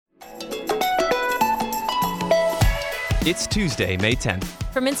It's Tuesday, May 10th.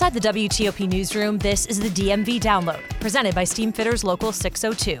 From inside the WTOP newsroom, this is the DMV Download, presented by Steamfitters Local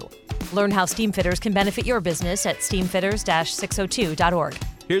 602. Learn how Steamfitters can benefit your business at steamfitters-602.org.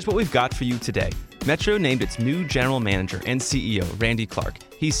 Here's what we've got for you today. Metro named its new general manager and CEO, Randy Clark.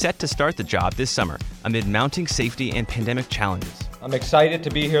 He's set to start the job this summer amid mounting safety and pandemic challenges. I'm excited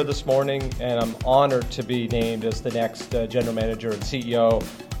to be here this morning, and I'm honored to be named as the next general manager and CEO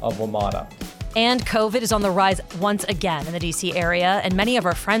of WMATA. And COVID is on the rise once again in the D.C. area, and many of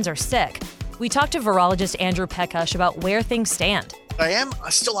our friends are sick. We talked to virologist Andrew Pekush about where things stand. I am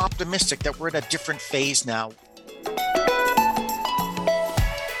still optimistic that we're in a different phase now.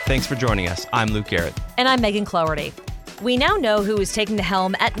 Thanks for joining us. I'm Luke Garrett. And I'm Megan Cloherty. We now know who is taking the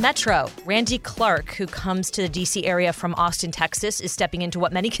helm at Metro. Randy Clark, who comes to the D.C. area from Austin, Texas, is stepping into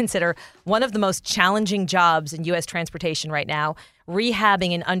what many consider one of the most challenging jobs in U.S. transportation right now,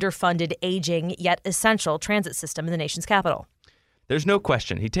 rehabbing an underfunded, aging, yet essential transit system in the nation's capital. There's no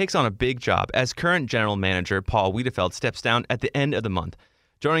question he takes on a big job as current general manager Paul Wiedefeld steps down at the end of the month.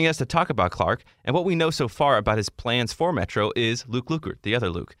 Joining us to talk about Clark and what we know so far about his plans for Metro is Luke Lukert, the other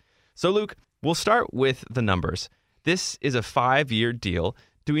Luke. So, Luke, we'll start with the numbers. This is a 5-year deal.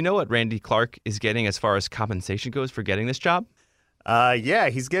 Do we know what Randy Clark is getting as far as compensation goes for getting this job? Yeah,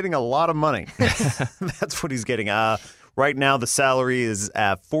 he's getting a lot of money. That's what he's getting. Right now, the salary is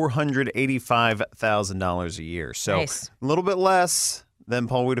at $485,000 a year. So Nice. A little bit less than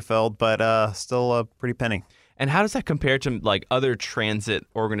Paul Wiedefeld, but still a pretty penny. And how does that compare to like other transit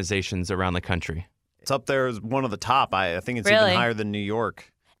organizations around the country? It's up there as one of the top. I think it's Really? even higher than New York.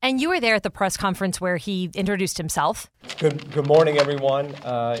 And you were there at the press conference where he introduced himself. Good morning, everyone.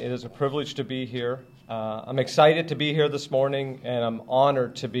 It is a privilege to be here. I'm excited to be here this morning, and I'm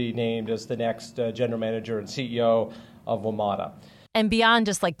honored to be named as the next general manager and CEO of WMATA. And beyond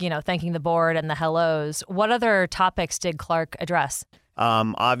just thanking the board and the hellos, what other topics did Clark address?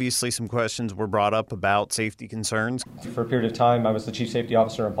 Obviously, some questions were brought up about safety concerns. For a period of time, I was the chief safety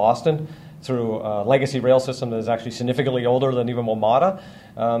officer in Boston through a legacy rail system that is actually significantly older than even WMATA.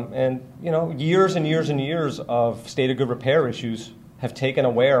 Years and years and years of state of good repair issues have taken a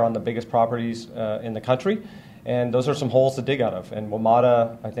wear on the biggest properties in the country. And those are some holes to dig out of. And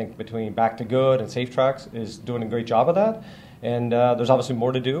WMATA, I think, between Back to Good and Safe Tracks, is doing a great job of that. And there's obviously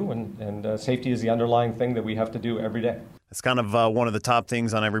more to do, and safety is the underlying thing that we have to do every day. It's kind of one of the top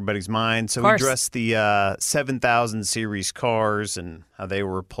things on everybody's mind. So Of we course. addressed the 7,000 series cars and how they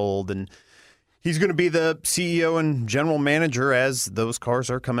were pulled. And he's going to be the CEO and general manager as those cars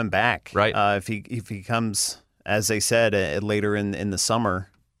are coming back. Right. If he comes, as they said, later in the summer.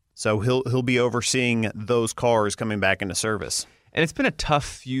 So he'll be overseeing those cars coming back into service. And it's been a tough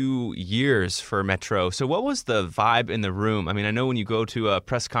few years for Metro. So what was the vibe in the room? I mean, I know when you go to a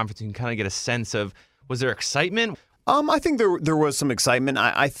press conference, you can kind of get a sense of, was there excitement? I think there was some excitement.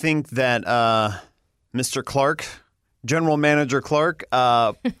 I think that Mr. Clark, General Manager Clark,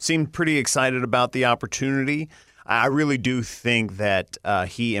 seemed pretty excited about the opportunity. I really do think that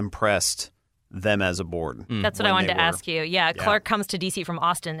he impressed them as a board. That's what I wanted to ask you. Yeah, Clark comes to D.C. from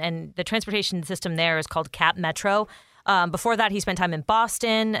Austin, and the transportation system there is called CAP Metro. Before that, he spent time in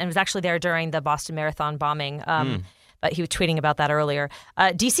Boston and was actually there during the Boston Marathon bombing. But he was tweeting about that earlier.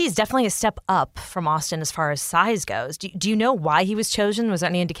 D.C. is definitely a step up from Austin as far as size goes. Do you know why he was chosen? Was there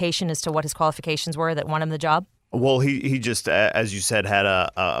any indication as to what his qualifications were that won him the job? Well, he just, as you said, had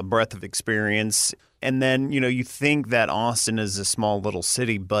a breadth of experience. And then, you think that Austin is a small little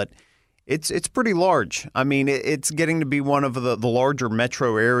city, but it's pretty large. I mean, it's getting to be one of the larger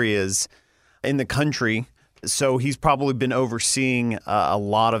metro areas in the country. So he's probably been overseeing a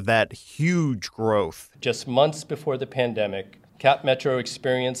lot of that huge growth. Just months before the pandemic, CAP Metro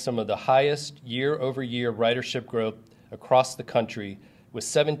experienced some of the highest year-over-year ridership growth across the country, with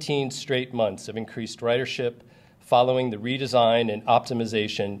 17 straight months of increased ridership following the redesign and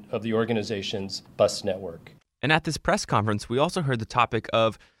optimization of the organization's bus network. And at this press conference, we also heard the topic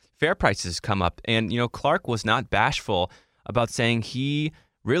of fare prices come up. And, Clark was not bashful about saying he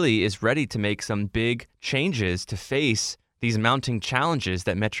really is ready to make some big changes to face these mounting challenges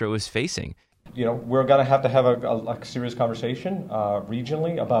that Metro is facing. We're going to have a serious conversation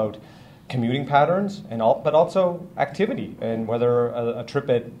regionally about commuting patterns but also activity and whether a trip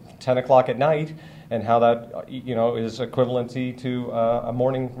at 10 o'clock at night and how that is equivalency to a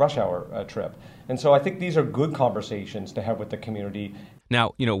morning rush hour trip. And so I think these are good conversations to have with the community.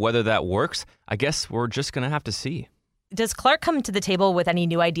 Now, whether that works, I guess we're just going to have to see. Does Clark come to the table with any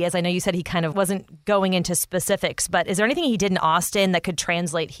new ideas? I know you said he kind of wasn't going into specifics, but is there anything he did in Austin that could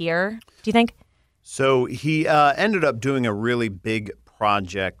translate here, do you think? So he ended up doing a really big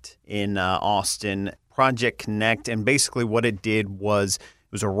project in Austin, Project Connect. And basically what it did was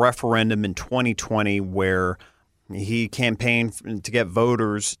it was a referendum in 2020 where he campaigned to get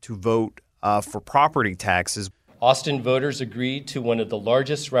voters to vote for property taxes. Austin voters agreed to one of the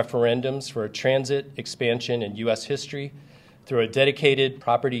largest referendums for a transit expansion in U.S. history through a dedicated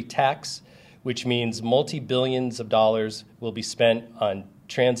property tax, which means multi-billions of dollars will be spent on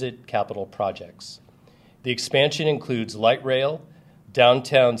transit capital projects. The expansion includes light rail,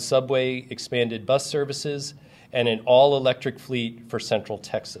 downtown subway expanded bus services, and an all-electric fleet for Central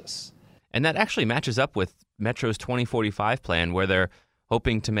Texas. And that actually matches up with Metro's 2045 plan, where they're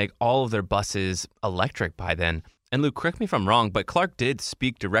hoping to make all of their buses electric by then. And Luke, correct me if I'm wrong, but Clark did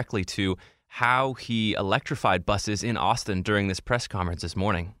speak directly to how he electrified buses in Austin during this press conference this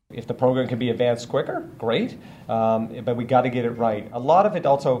morning. If the program can be advanced quicker, great, but we got to get it right. A lot of it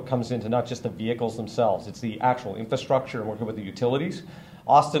also comes into not just the vehicles themselves, it's the actual infrastructure and working with the utilities.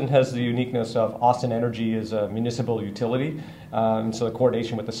 Austin has the uniqueness of Austin Energy is a municipal utility, and so the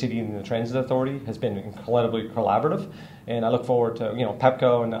coordination with the city and the transit authority has been incredibly collaborative. And I look forward to,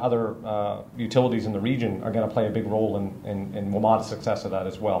 Pepco and the other utilities in the region are going to play a big role in WMATA's success of that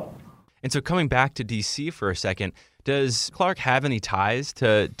as well. And so coming back to D.C. for a second, does Clark have any ties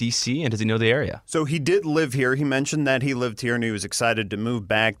to D.C. and does he know the area? So he did live here. He mentioned that he lived here and he was excited to move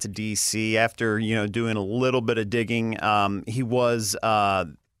back to D.C. after, doing a little bit of digging. He was a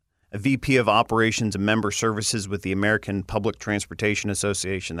VP of Operations and Member Services with the American Public Transportation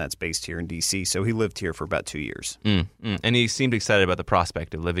Association that's based here in D.C. So he lived here for about 2 years. And he seemed excited about the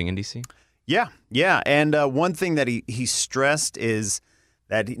prospect of living in D.C.? Yeah. And one thing that he stressed is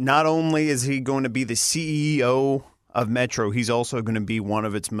that not only is he going to be the CEO of Metro, he's also going to be one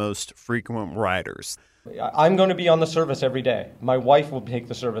of its most frequent riders. I'm going to be on the service every day. My wife will take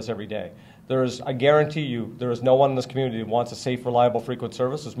the service every day. I guarantee you, there is no one in this community who wants a safe, reliable, frequent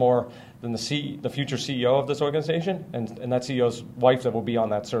service. There's more than the future CEO of this organization and that CEO's wife that will be on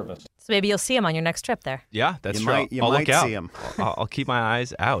that service. So maybe you'll see him on your next trip there. Yeah, that's true. You I'll might look out. see him. I'll keep my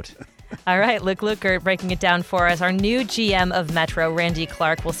eyes out. All right, Luke Lukert breaking it down for us. Our new GM of Metro, Randy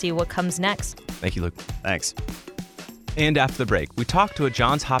Clark. We'll see what comes next. Thank you, Luke. Thanks. And after the break, we talked to a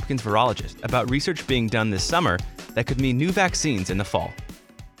Johns Hopkins virologist about research being done this summer that could mean new vaccines in the fall.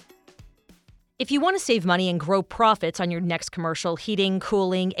 If you want to save money and grow profits on your next commercial heating,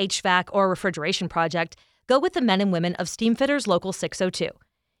 cooling, HVAC, or refrigeration project, go with the men and women of Steamfitters Local 602.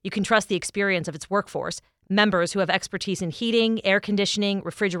 You can trust the experience of its workforce, members who have expertise in heating, air conditioning,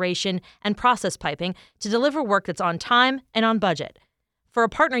 refrigeration, and process piping to deliver work that's on time and on budget. For a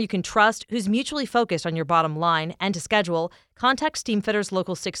partner you can trust who's mutually focused on your bottom line and to schedule, contact Steamfitters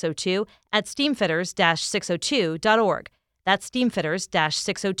Local 602 at steamfitters-602.org. That's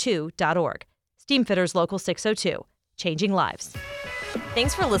steamfitters-602.org. Steamfitters Local 602, changing lives.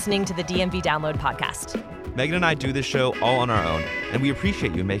 Thanks for listening to the DMV Download podcast. Megan and I do this show all on our own, and we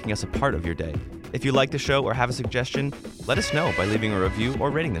appreciate you making us a part of your day. If you like the show or have a suggestion, let us know by leaving a review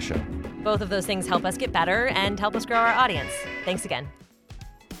or rating the show. Both of those things help us get better and help us grow our audience. Thanks again.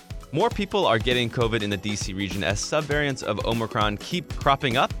 More people are getting COVID in the D.C. region as subvariants of Omicron keep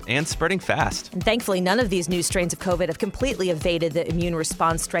cropping up and spreading fast. And thankfully, none of these new strains of COVID have completely evaded the immune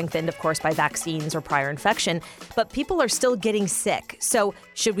response strengthened, of course, by vaccines or prior infection. But people are still getting sick. So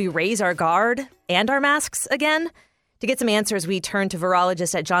should we raise our guard and our masks again? To get some answers, we turn to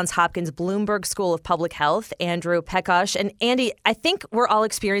virologist at Johns Hopkins Bloomberg School of Public Health, Andrew Pekosh. And Andy, I think we're all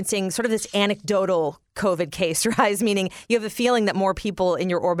experiencing sort of this anecdotal COVID case rise, meaning you have a feeling that more people in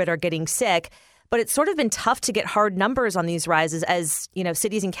your orbit are getting sick. But it's sort of been tough to get hard numbers on these rises as,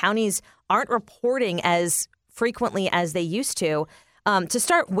 cities and counties aren't reporting as frequently as they used to. To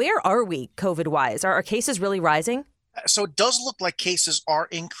start, where are we COVID-wise? Are our cases really rising? So it does look like cases are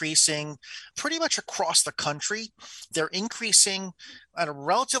increasing pretty much across the country. They're increasing at a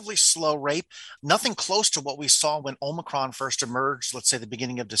relatively slow rate, nothing close to what we saw when Omicron first emerged, let's say the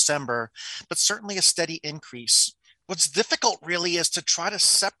beginning of December, but certainly a steady increase. What's difficult really is to try to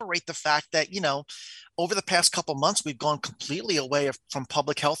separate the fact that, over the past couple of months, we've gone completely away from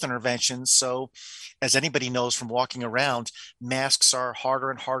public health interventions. So as anybody knows from walking around, masks are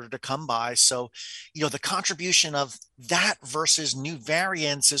harder and harder to come by. So, the contribution of that versus new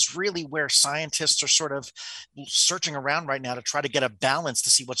variants is really where scientists are sort of searching around right now to try to get a balance to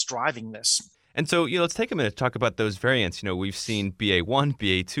see what's driving this. And so, let's take a minute to talk about those variants. We've seen BA1,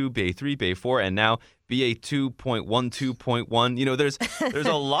 BA2, BA3, BA4, and now BA2.12.1. There's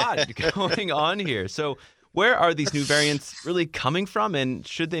a lot going on here. So where are these new variants really coming from? And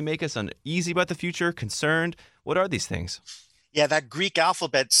should they make us uneasy about the future, concerned? What are these things? Yeah, that Greek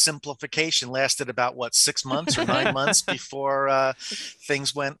alphabet simplification lasted about what, 6 months or 9 months before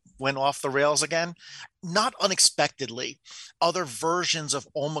things went off the rails again. Not unexpectedly, other versions of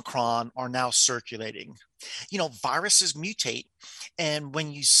Omicron are now circulating. Viruses mutate, and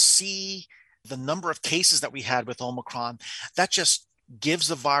when you see the number of cases that we had with Omicron, that just gives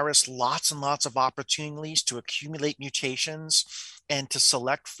the virus lots and lots of opportunities to accumulate mutations and to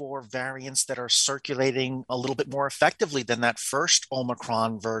select for variants that are circulating a little bit more effectively than that first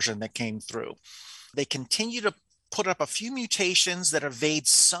Omicron version that came through. They continue to put up a few mutations that evade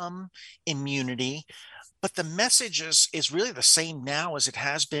some immunity, but the message is really the same now as it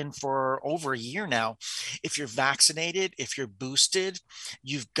has been for over a year now. If you're vaccinated, if you're boosted,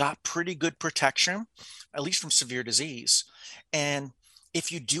 you've got pretty good protection, at least from severe disease. And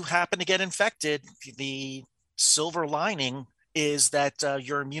if you do happen to get infected, the silver lining is that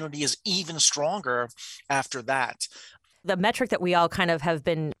your immunity is even stronger after that. The metric that we all kind of have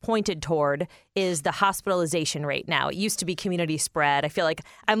been pointed toward is the hospitalization rate now. It used to be community spread. I feel like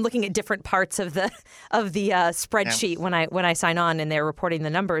I'm looking at different parts of the spreadsheet when I sign on and they're reporting the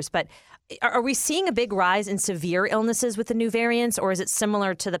numbers. But are we seeing a big rise in severe illnesses with the new variants, or is it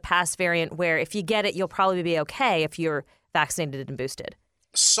similar to the past variant where if you get it, you'll probably be okay if you're vaccinated and boosted?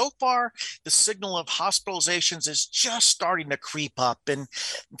 So far, the signal of hospitalizations is just starting to creep up, and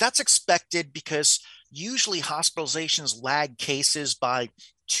that's expected because usually hospitalizations lag cases by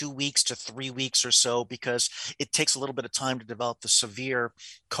 2 weeks to 3 weeks or so because it takes a little bit of time to develop the severe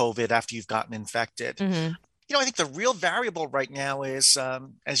COVID after you've gotten infected. Mm-hmm. I think the real variable right now is,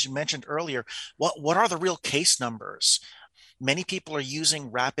 as you mentioned earlier, what are the real case numbers? Many people are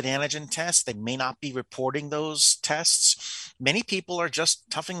using rapid antigen tests. They may not be reporting those tests. Many people are just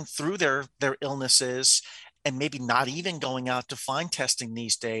toughing through their illnesses and maybe not even going out to find testing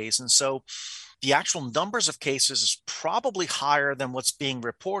these days. And so the actual numbers of cases is probably higher than what's being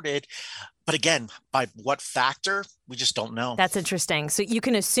reported. But again, by what factor, we just don't know. That's interesting. So you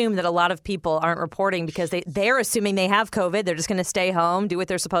can assume that a lot of people aren't reporting because they're assuming they have COVID. They're just going to stay home, do what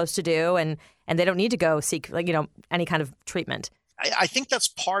they're supposed to do, and they don't need to go seek any kind of treatment. I think that's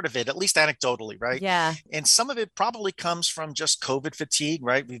part of it, at least anecdotally, right? Yeah. And some of it probably comes from just COVID fatigue,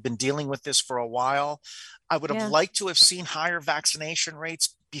 right? We've been dealing with this for a while. I would have liked to have seen higher vaccination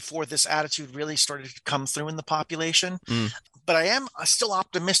rates before this attitude really started to come through in the population. But I am still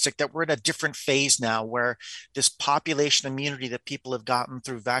optimistic that we're in a different phase now where this population immunity that people have gotten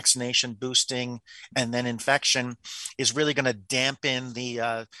through vaccination, boosting, and then infection is really going to dampen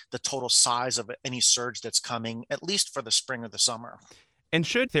the total size of any surge that's coming, at least for the spring or the summer. And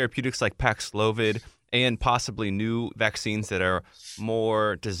should therapeutics like Paxlovid and possibly new vaccines that are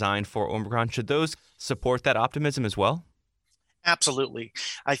more designed for Omicron, should those support that optimism as well? Absolutely.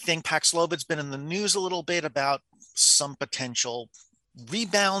 I think Paxlovid's been in the news a little bit about some potential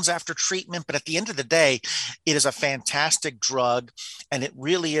rebounds after treatment, but at the end of the day, it is a fantastic drug, and it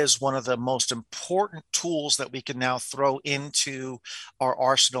really is one of the most important tools that we can now throw into our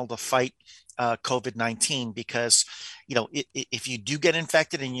arsenal to fight COVID-19, because if you do get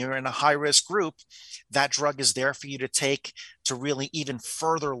infected and you're in a high-risk group, that drug is there for you to take to really even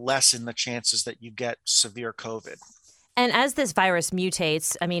further lessen the chances that you get severe COVID. And as this virus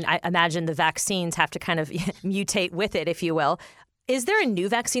mutates, I imagine the vaccines have to kind of mutate with it, if you will. Is there a new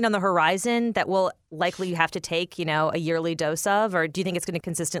vaccine on the horizon that will likely have to take, a yearly dose of, or do you think it's going to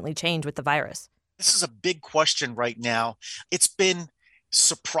consistently change with the virus? This is a big question right now. It's been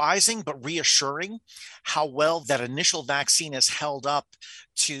surprising but reassuring how well that initial vaccine has held up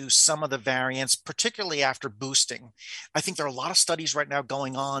to some of the variants, particularly after boosting. I think there are a lot of studies right now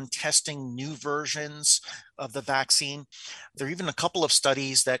going on testing new versions of the vaccine. There are even a couple of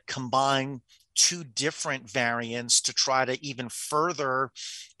studies that combine two different variants to try to even further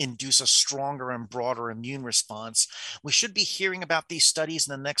induce a stronger and broader immune response. We should be hearing about these studies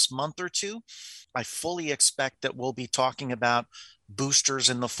in the next month or two. I fully expect that we'll be talking about boosters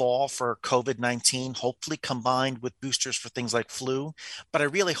in the fall for COVID-19, hopefully combined with boosters for things like flu. But I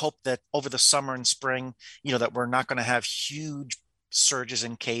really hope that over the summer and spring, that we're not going to have huge surges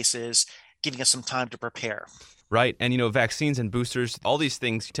in cases, giving us some time to prepare. Right. And, vaccines and boosters, all these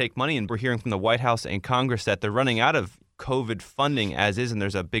things take money. And we're hearing from the White House and Congress that they're running out of COVID funding as is. And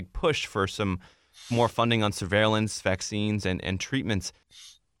there's a big push for some more funding on surveillance, vaccines, and treatments.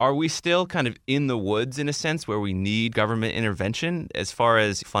 Are we still kind of in the woods in a sense where we need government intervention as far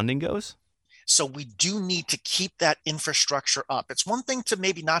as funding goes? So we do need to keep that infrastructure up. It's one thing to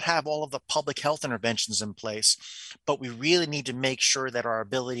maybe not have all of the public health interventions in place, but we really need to make sure that our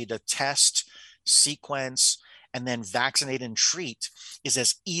ability to test, sequence, and then vaccinate and treat is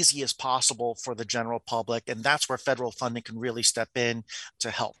as easy as possible for the general public. And that's where federal funding can really step in to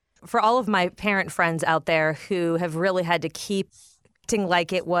help. For all of my parent friends out there who have really had to keep acting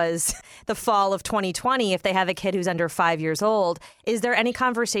like it was the fall of 2020, if they have a kid who's under 5 years old, is there any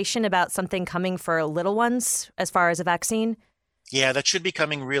conversation about something coming for little ones as far as a vaccine? Yeah, that should be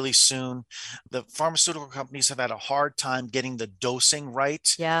coming really soon. The pharmaceutical companies have had a hard time getting the dosing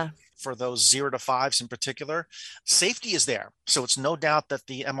right. Yeah. For those 0 to 5s in particular. Safety is there. So it's no doubt that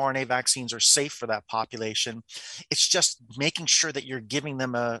the mRNA vaccines are safe for that population. It's just making sure that you're giving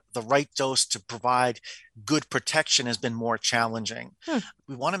them the right dose to provide good protection has been more challenging.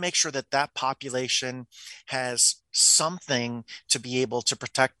 We want to make sure that that population has something to be able to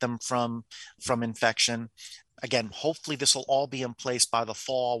protect them from infection. Again, hopefully this will all be in place by the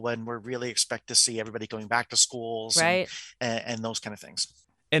fall when we really expect to see everybody going back to schools, right, and those kind of things.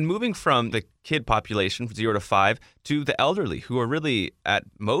 And moving from the kid population, 0 to 5, to the elderly, who are really at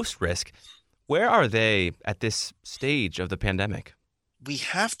most risk, where are they at this stage of the pandemic? We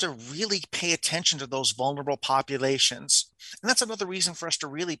have to really pay attention to those vulnerable populations. And that's another reason for us to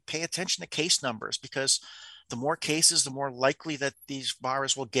really pay attention to case numbers, because the more cases, the more likely that these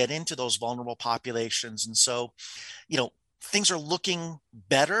virus will get into those vulnerable populations. And so, things are looking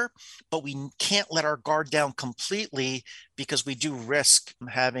better, but we can't let our guard down completely, because we do risk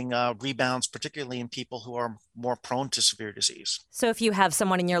having rebounds, particularly in people who are more prone to severe disease. So if you have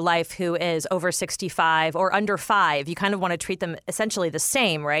someone in your life who is over 65 or under 5, you kind of want to treat them essentially the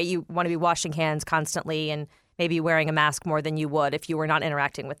same, right? You want to be washing hands constantly and maybe wearing a mask more than you would if you were not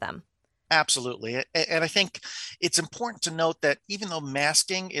interacting with them. Absolutely. And I think it's important to note that even though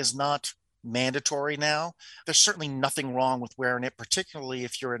masking is not mandatory now, there's certainly nothing wrong with wearing it, particularly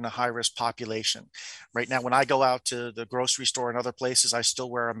if you're in a high-risk population. Right now, when I go out to the grocery store and other places, I still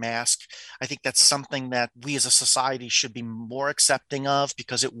wear a mask. I think that's something that we as a society should be more accepting of,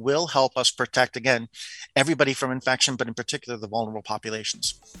 because it will help us protect, again, everybody from infection, but in particular the vulnerable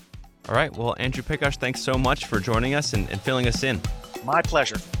populations. All right. Well, Andrew Pikosh, thanks so much for joining us and filling us in. My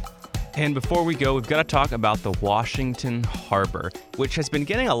pleasure. And before we go, we've got to talk about the Washington Harbor, which has been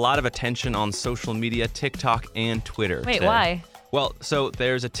getting a lot of attention on social media, TikTok, and Twitter. Wait, today. why? Well, so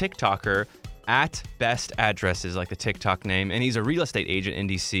there's a TikToker at Best Addresses, like the TikTok name, and he's a real estate agent in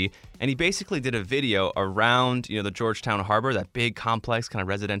D.C., and he basically did a video around, the Georgetown Harbor, that big complex, kind of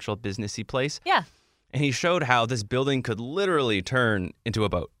residential, businessy place. Yeah. And he showed how this building could literally turn into a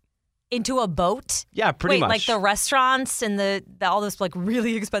boat. Into a boat? Yeah, pretty much. Wait, like the restaurants and the all this like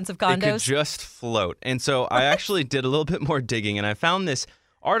really expensive condos? It could just float. And so I actually did a little bit more digging, and I found this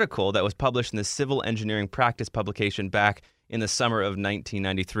article that was published in the Civil Engineering Practice publication back in the summer of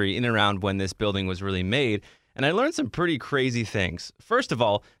 1993, in and around when this building was really made. And I learned some pretty crazy things. First of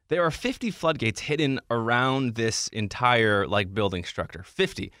all, there are 50 floodgates hidden around this entire building structure.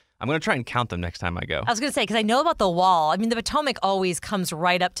 50. I'm going to try and count them next time I go. I was going to say, because I know about the wall. I mean, the Potomac always comes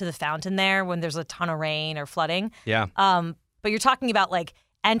right up to the fountain there when there's a ton of rain or flooding. Yeah. But you're talking about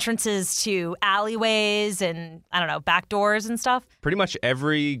entrances to alleyways and, I don't know, back doors and stuff? Pretty much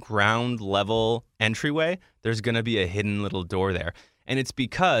every ground level entryway, there's going to be a hidden little door there. And it's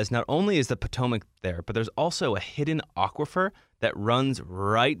because not only is the Potomac there, but there's also a hidden aquifer that runs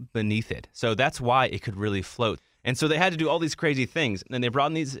right beneath it. So that's why it could really float. And so they had to do all these crazy things. And they brought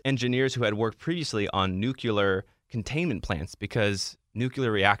in these engineers who had worked previously on nuclear containment plants, because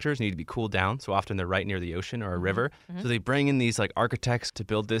nuclear reactors need to be cooled down. So often they're right near the ocean or a river. Mm-hmm. So they bring in these architects to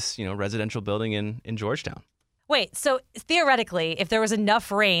build this, residential building in Georgetown. Wait, so theoretically, if there was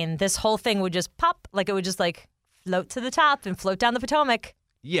enough rain, this whole thing would just pop, it would just float to the top and float down the Potomac.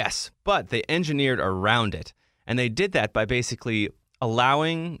 Yes, but they engineered around it. And they did that by basically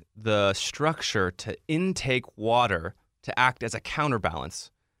allowing the structure to intake water to act as a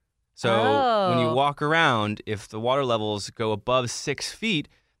counterbalance. So when you walk around, if the water levels go above 6 feet,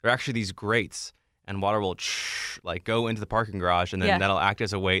 there are actually these grates, and water will go into the parking garage, and then that'll act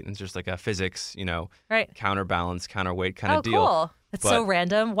as a weight, and it's just like a physics, right, counterbalance, counterweight kind of deal. Oh, cool. That's so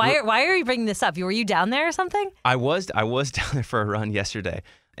random. Why are you bringing this up? Were you down there or something? I was down there for a run yesterday.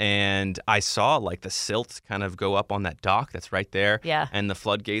 And I saw the silt kind of go up on that dock that's right there. Yeah. And the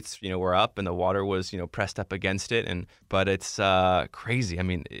floodgates, were up, and the water was, pressed up against it. But it's crazy. I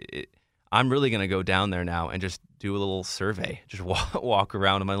mean, I'm really going to go down there now and just do a little survey, just walk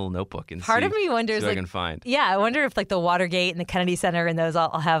around in my little notebook and Part of me wonders, see what I can find. Yeah, I wonder if the Watergate and the Kennedy Center and those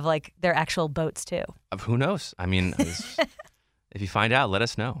all have their actual boats too. Who knows? I mean, if you find out, let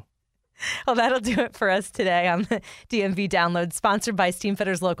us know. Well, that'll do it for us today on the DMV Download, sponsored by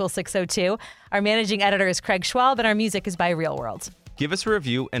Steamfitters Local 602. Our managing editor is Craig Schwalb, and our music is by Real World. Give us a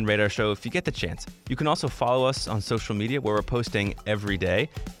review and rate our show if you get the chance. You can also follow us on social media where we're posting every day.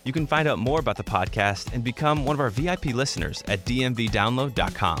 You can find out more about the podcast and become one of our VIP listeners at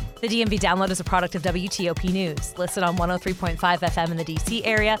dmvdownload.com. The DMV Download is a product of WTOP News. Listed on 103.5 FM in the D.C.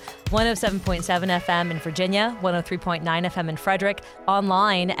 area, 107.7 FM in Virginia, 103.9 FM in Frederick,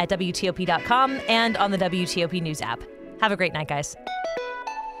 online at WTOP.com and on the WTOP News app. Have a great night, guys.